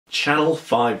Channel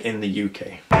 5 in the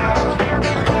UK.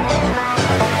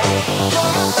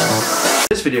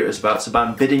 This video is about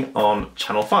Saban bidding on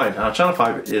Channel 5. Now Channel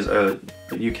 5 is a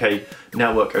UK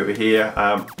network over here.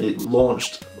 It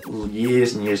launched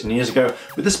years and years and years ago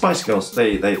with the Spice Girls.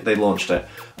 They launched it.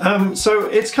 So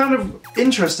it's kind of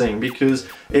interesting because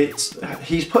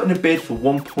he's put in a bid for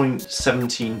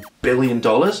 $1.17 billion.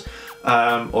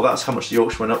 Or that's how much the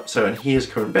auction went up to, and he is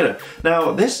current bidder.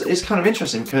 Now this is kind of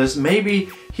interesting because maybe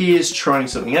he is trying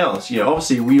something else. You know,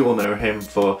 obviously we all know him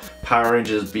for Power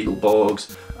Rangers,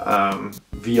 Beetleborgs,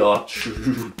 VR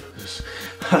Troopers,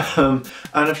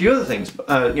 and a few other things.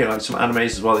 You know, like some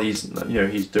animes as well.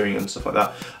 He's doing and stuff like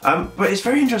that. But it's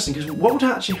very interesting because what would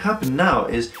actually happen now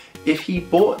is if he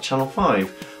bought Channel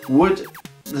 5, would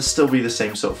there still be the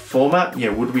same sort of format?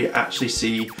 You know, would we actually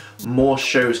see more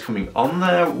shows coming on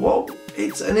there? Well,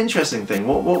 it's an interesting thing.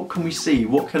 What can we see?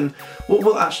 What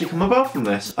will actually come about from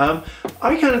this? I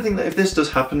kind of think that if this does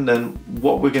happen, then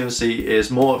what we're going to see is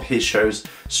more of his shows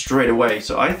straight away.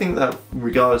 So I think that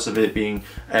regardless of it being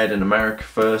aired in America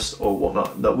first or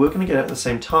whatnot, that we're going to get it at the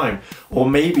same time. Or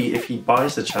maybe if he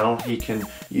buys the channel, he can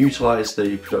utilize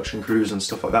the production crews and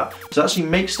stuff like that to actually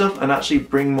make stuff and actually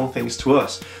bring more things to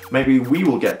us. Maybe we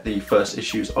will get the first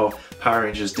issues of Power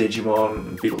Rangers,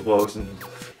 Digimon, Beetleborgs, and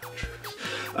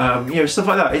you know, stuff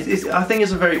like that. I think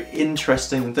it's a very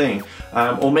interesting thing.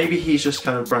 Or maybe he's just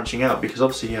kind of branching out because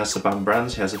obviously he has Saban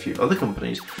Brands, he has a few other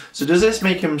companies. So does this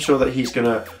make him sure that he's going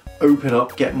to open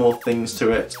up, get more things to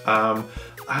it,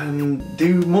 and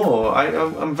do more?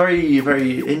 I'm very,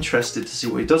 very interested to see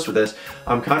what he does with this.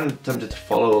 I'm kind of tempted to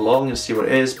follow along and see what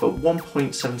it is, but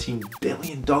 $1.17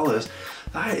 billion,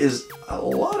 that is a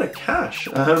lot of cash.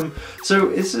 So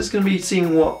it's just going to be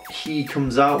seeing what he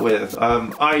comes out with.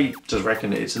 I just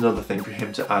reckon it's another thing for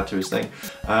him to add to his thing.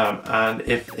 And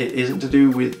if it isn't to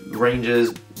do with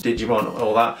Rangers, Digimon,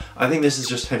 all that, I think this is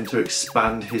just him to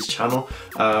expand his channel,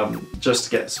 just to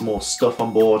get some more stuff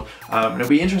on board. And it'll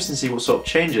be interesting to see what sort of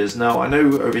changes. Now I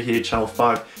know over here Channel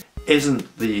 5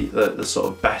 isn't the sort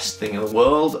of best thing in the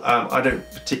world. I don't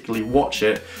particularly watch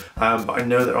it, but I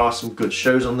know there are some good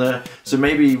shows on there, so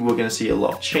maybe we're going to see a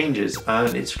lot of changes.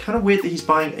 And it's kind of weird that he's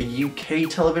buying a UK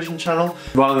television channel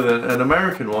rather than an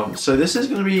American one, so this is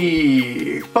going to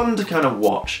be fun to kind of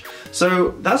watch.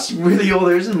 So that's really all.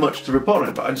 There isn't much to report on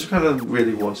it, but I just kind of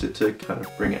really wanted to kind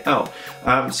of bring it out.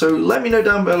 So let me know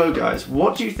down below, guys,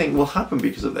 what do you think will happen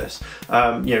because of this?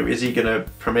 You know, is he going to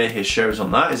premiere his shows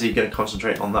on that? Is he going to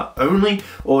concentrate on that only,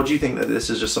 or do you think that this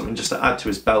is just something just to add to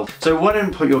his belt? So why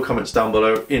don't you put your comments down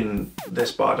below in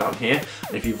this bar down here,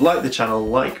 and if you've liked the channel,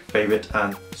 like, favorite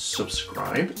and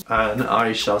subscribe, and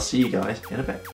I shall see you guys in a bit.